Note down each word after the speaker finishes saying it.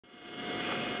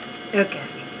Okay.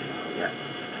 Yeah.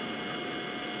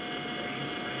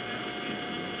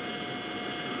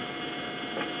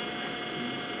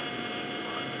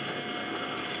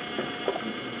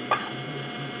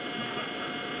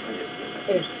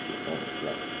 It's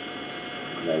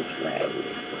Nice rag.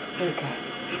 okay.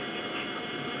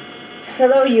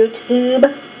 Hello,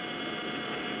 YouTube.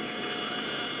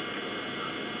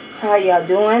 How y'all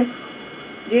doing?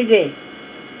 Gigi,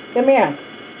 come here.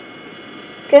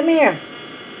 Come here.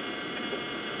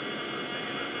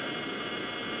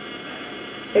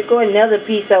 There go another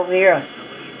piece over here.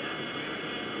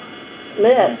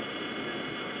 Look.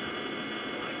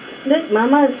 Look,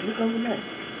 Mama's. Look over there.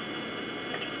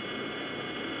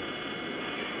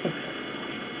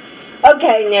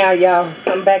 Okay, now, y'all.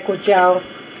 I'm back with y'all.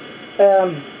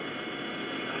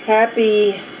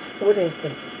 Happy. What is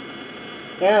it?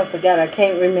 Now I forgot. I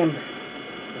can't remember.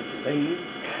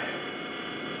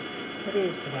 What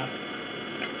is today?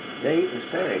 Day is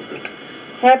Saturday.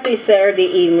 Happy Saturday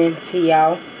evening to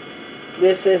y'all.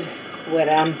 This is what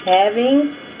I'm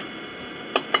having.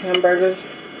 Hamburgers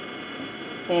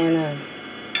and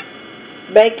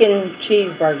bacon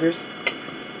cheeseburgers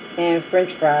and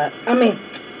french fries. I mean,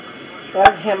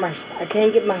 what hammers. I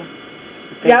can't get my...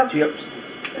 Y'all, Chips.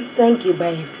 thank you,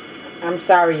 babe. I'm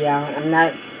sorry, y'all. I'm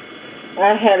not...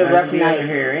 I had a rough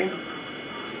night.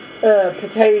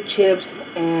 Potato chips,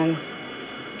 and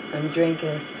I'm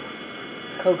drinking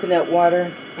coconut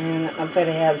water, and I'm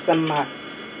finna have some of my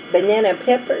banana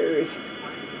peppers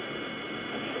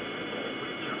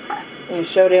and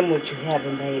show them what you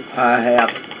having, babe. I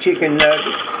have chicken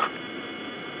nuggets,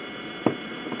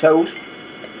 toast,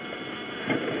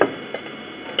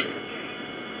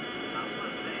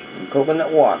 and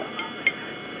coconut water.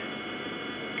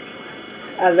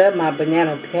 I love my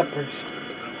banana peppers,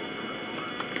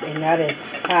 and that is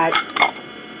hot.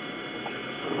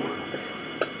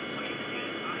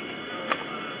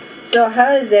 So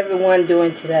how is everyone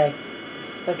doing today?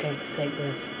 Okay, say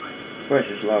bless.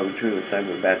 Precious Lord, truly thank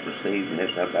you about this evening.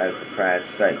 That's not about for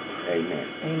Christ's sake. Amen.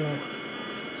 Amen.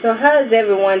 So how is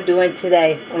everyone doing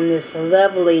today on this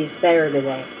lovely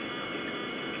Saturday?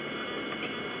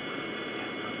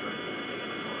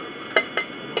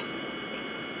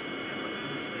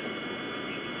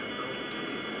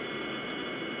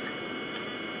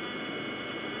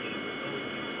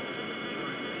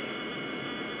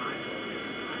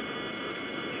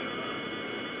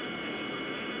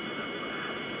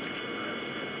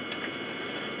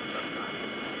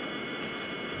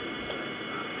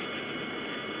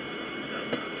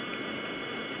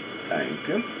 Thank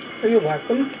you. You're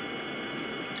welcome.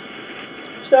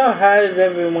 So how is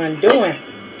everyone doing?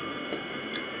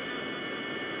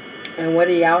 And what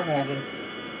are y'all having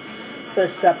for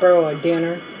supper or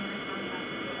dinner?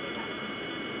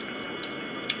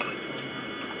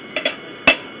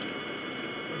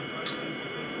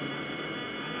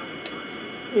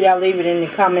 Y'all leave it in the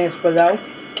comments below.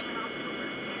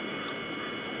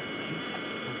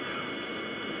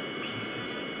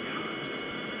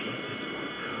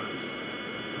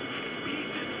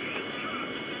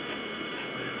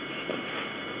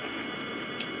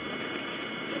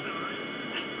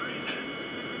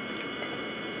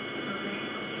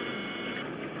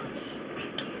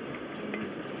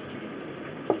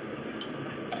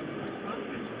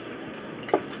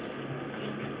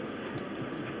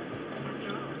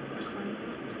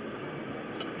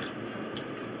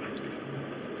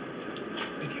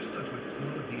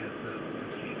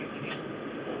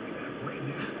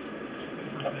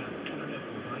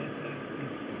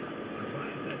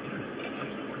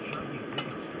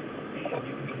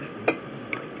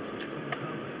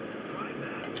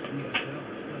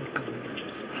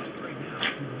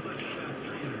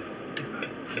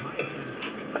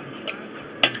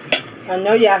 I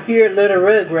know y'all hear Little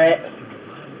Rugrat.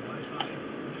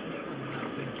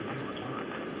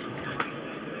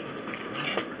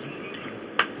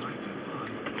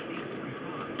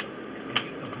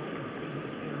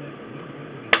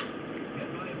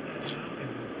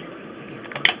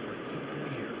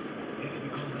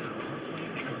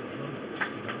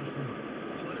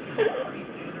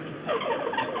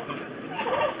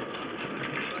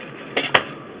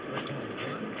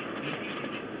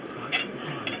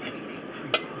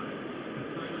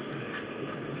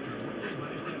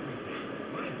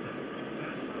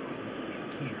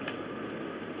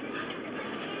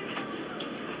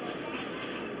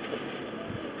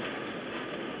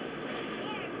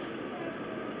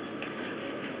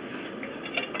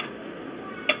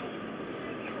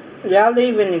 Y'all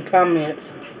leave in the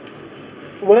comments.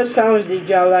 What songs did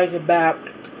y'all like about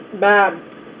Bob?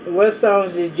 What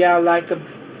songs did y'all like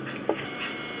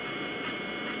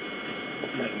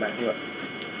Back what?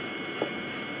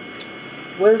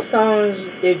 What songs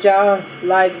did y'all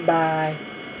like by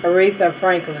Aretha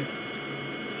Franklin?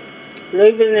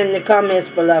 Leave it in the comments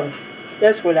below.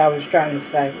 That's what I was trying to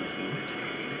say.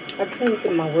 I couldn't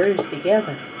get my words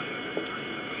together.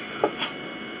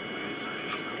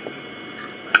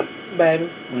 Baby.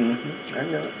 Mm-hmm. I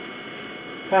know it.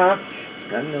 Huh?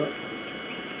 I know it.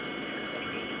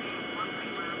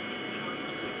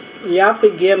 Y'all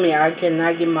forgive me. I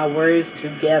cannot get my words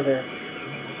together.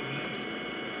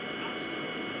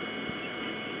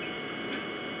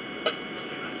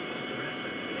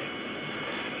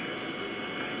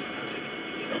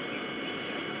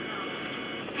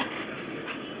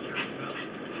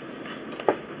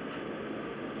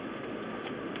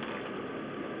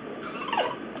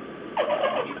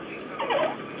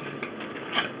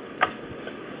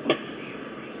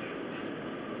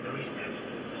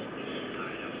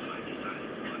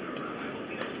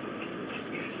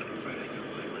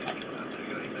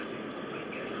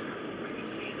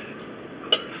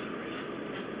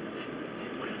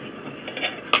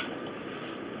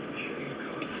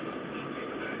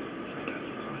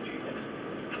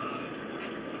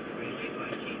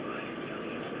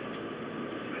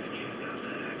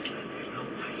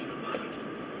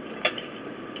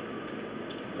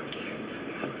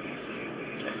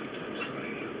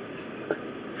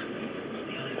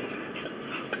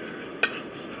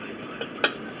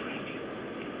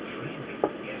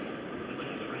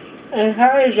 And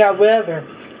how is y'all weather?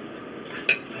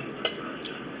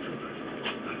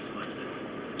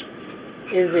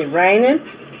 Is it raining?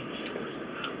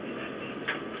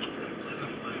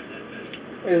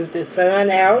 Is the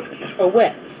sun out or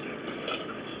what?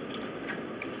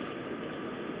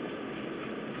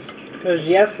 Because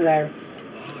yesterday,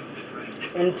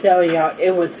 I'm telling y'all,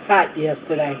 it was hot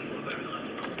yesterday.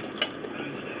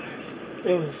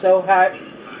 It was so hot.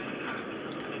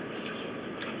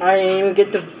 I didn't even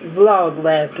get to vlog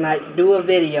last night, do a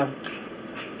video,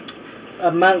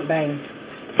 a MukBang.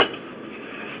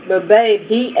 But babe,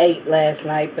 he ate last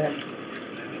night, but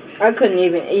I couldn't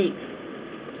even eat.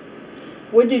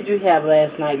 What did you have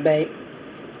last night, babe?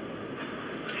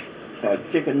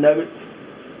 Chicken nugget.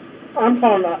 I'm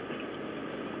talking about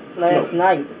last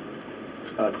night.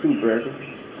 2 burgers.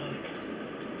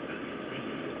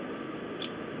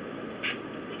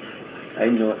 I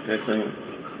know what they're saying.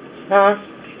 Huh?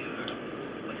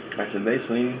 I said they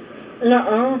seen.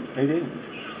 Nuh-uh. They didn't.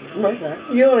 Okay.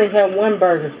 You only had 1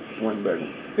 burger. 1 burger.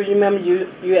 Because you remember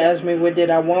you asked me what did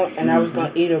I want, and I was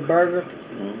going to eat a burger.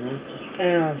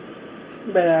 And,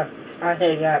 but I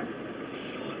had got,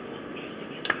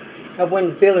 I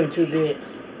wasn't feeling too good.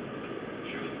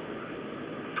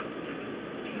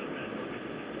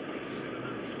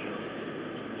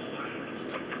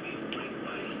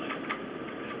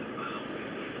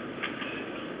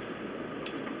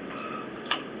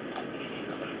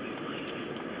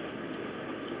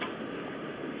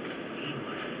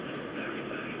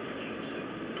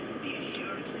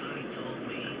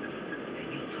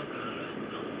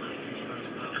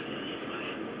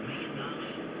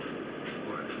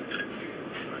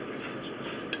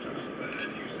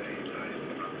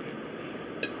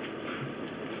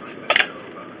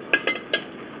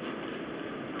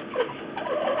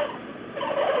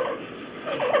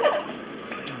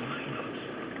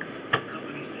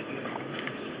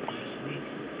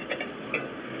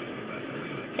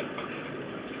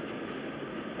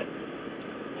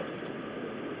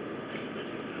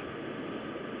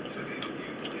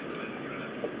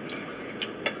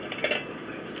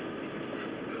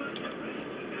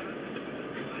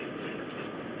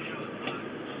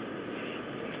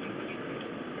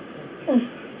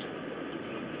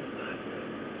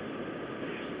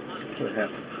 What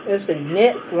happened? There's a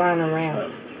net flying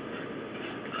around.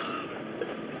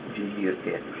 Gigi a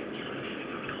cat.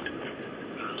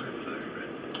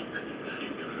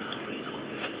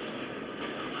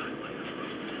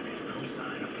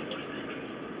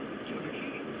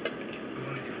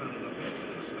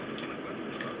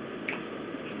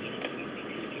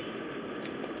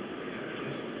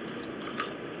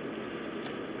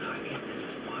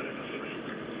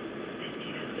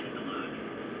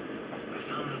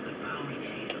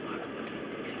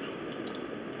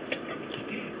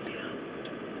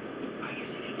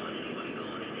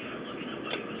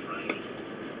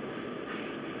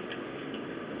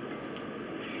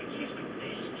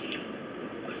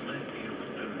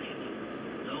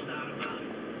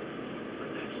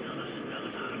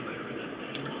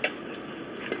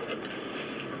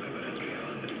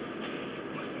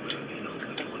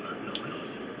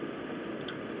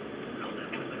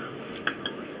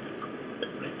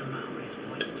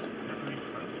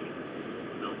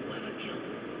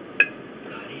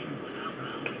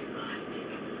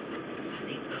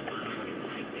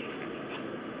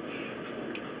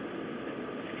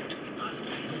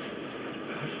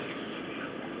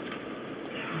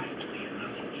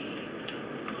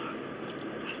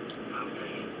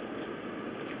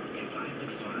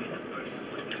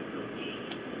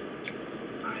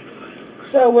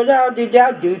 So what all did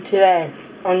y'all do today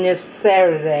on this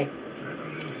Saturday?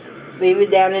 Leave it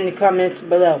down in the comments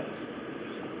below.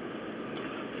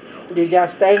 Did y'all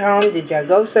stay home? Did y'all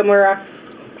go somewhere?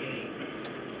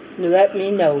 Let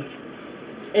me know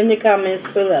in the comments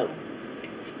below.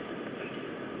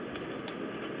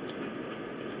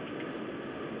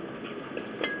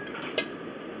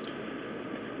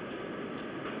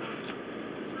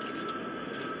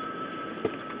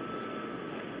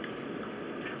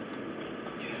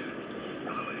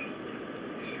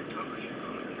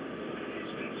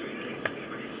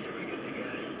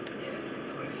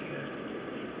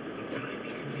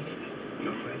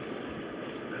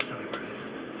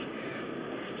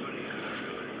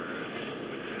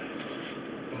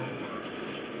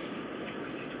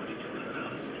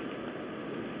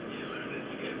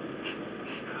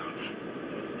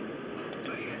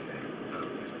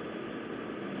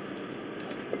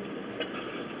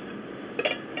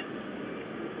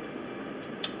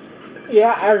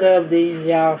 Yeah, I love these,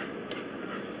 y'all.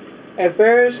 At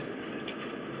first,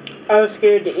 I was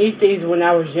scared to eat these when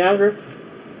I was younger,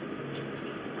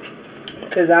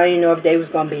 because I didn't know if they was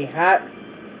going to be hot.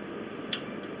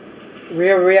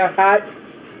 Real hot.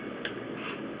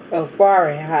 Or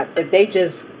fiery hot. But they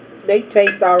taste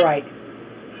alright.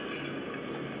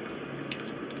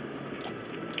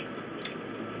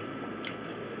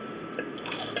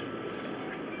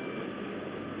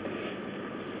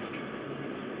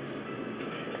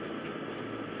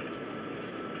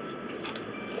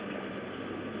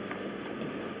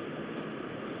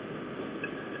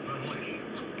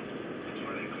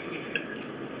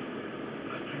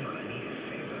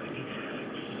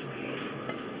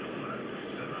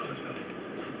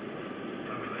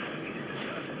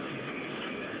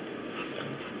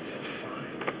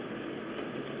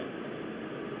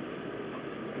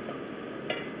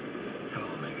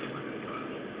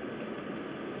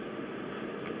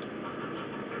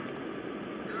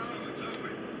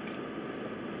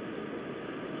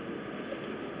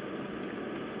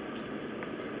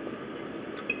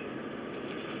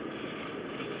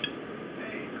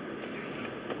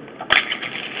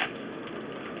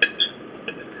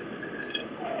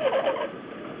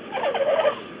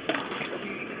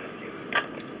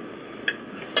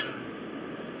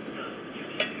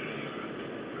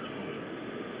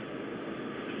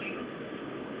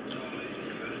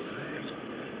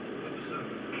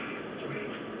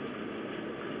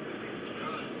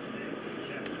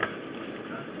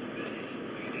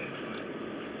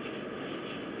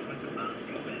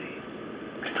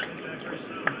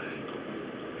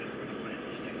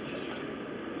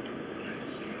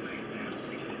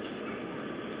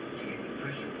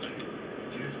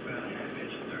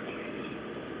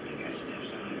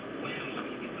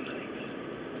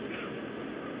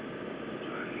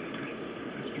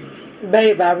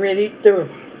 Babe, I read it through.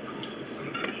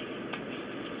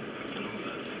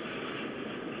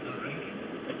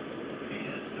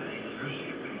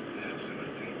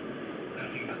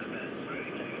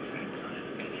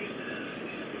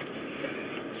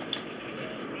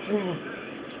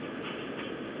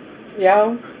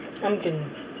 Y'all, I'm getting...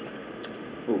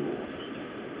 Ooh.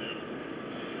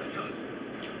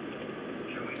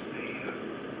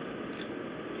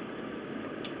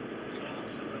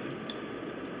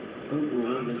 Ooh,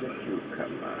 where did that you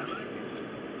come on?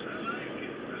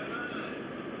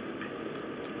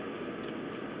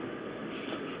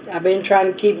 I've been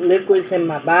trying to keep liquids in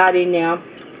my body now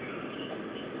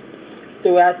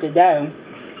throughout the day.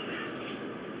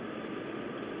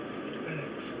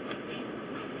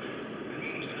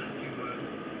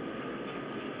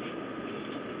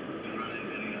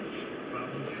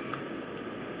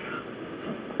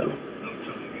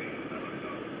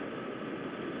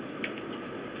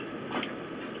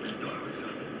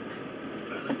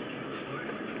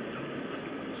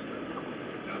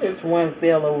 It's one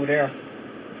fill over there.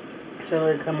 Till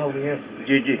it come over here.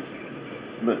 Gigi,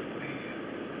 look.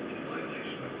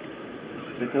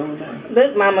 Look over there.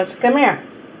 Look, mamas, come here.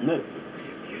 Look.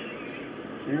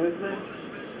 See right there?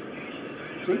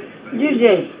 See?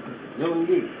 Gigi. Go and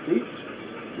get it. See?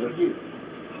 Go get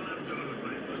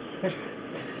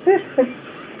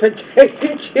it.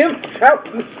 Potato chip dog.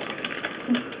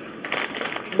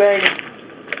 Bang.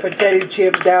 Potato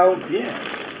chip dog. Yeah.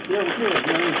 You don't care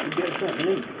if you get something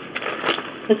to eat.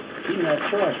 You're not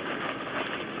trying.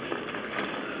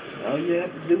 All you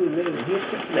have to do is let it hit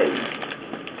the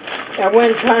floor. I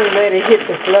wasn't trying to let it hit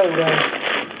the floor though.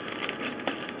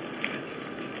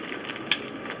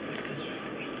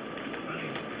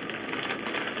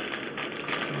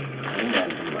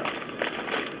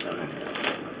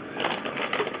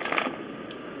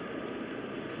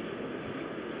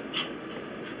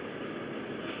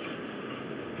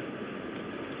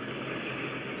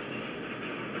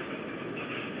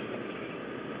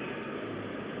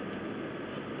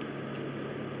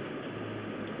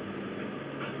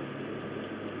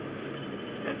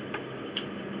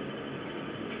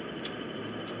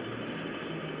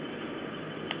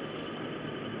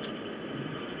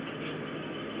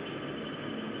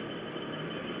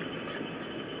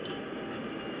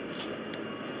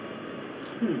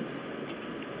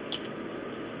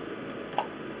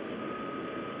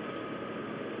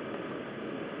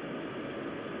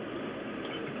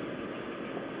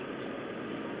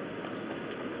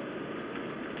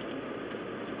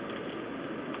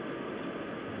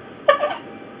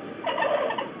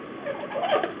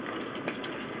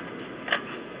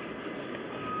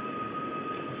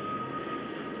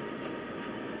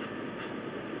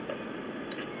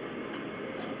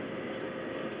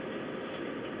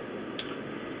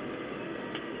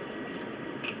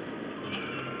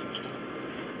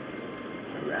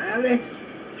 Riley,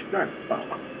 start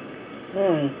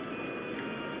falling.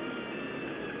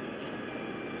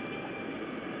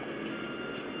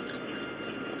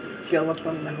 Chill up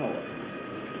on the heart.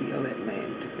 Kill that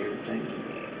man, took everything he had.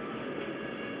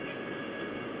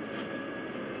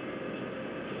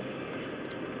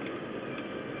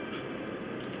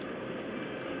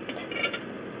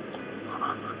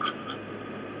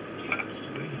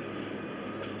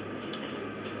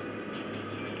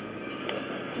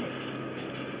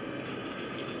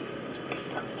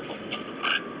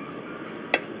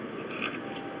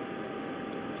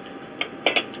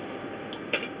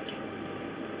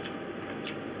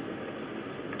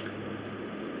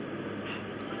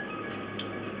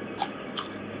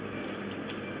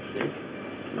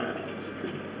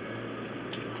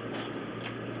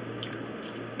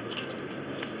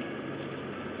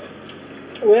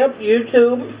 Well,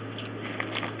 YouTube,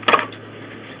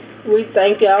 we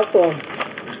thank y'all for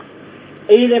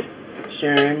eating.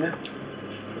 Sharing.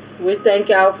 We thank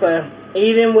y'all for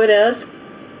eating with us.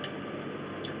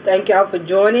 Thank y'all for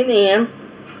joining in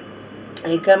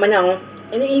and coming on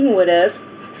and eating with us.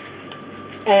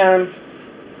 And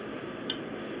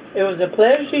it was a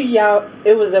pleasure, y'all.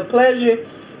 It was a pleasure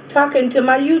talking to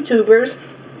my YouTubers.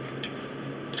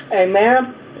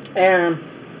 Amen. And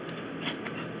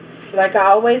like I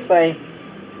always say,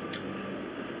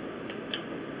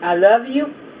 I love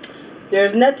you.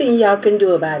 There's nothing y'all can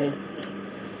do about it.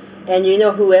 And you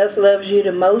know who else loves you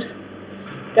the most?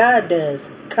 God does.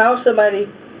 Call somebody.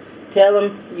 Tell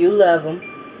them you love them.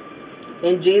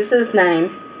 In Jesus'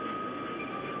 name.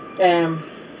 And,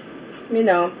 you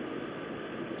know,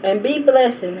 and be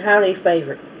blessed and highly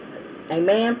favored.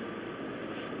 Amen.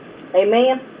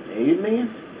 Amen.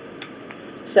 Amen.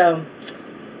 So,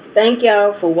 thank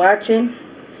y'all for watching.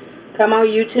 Come on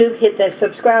YouTube, hit that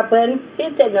subscribe button,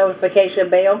 hit that notification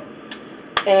bell,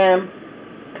 and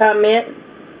comment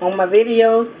on my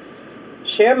videos.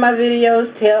 Share my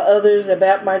videos, tell others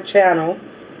about my channel.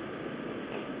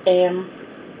 And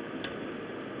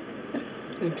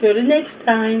until the next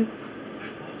time.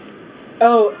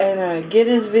 Oh, and give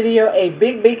this video a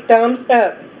big, big thumbs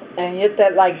up and hit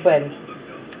that like button.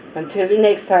 Until the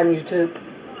next time, YouTube.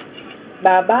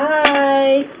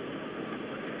 Bye-bye.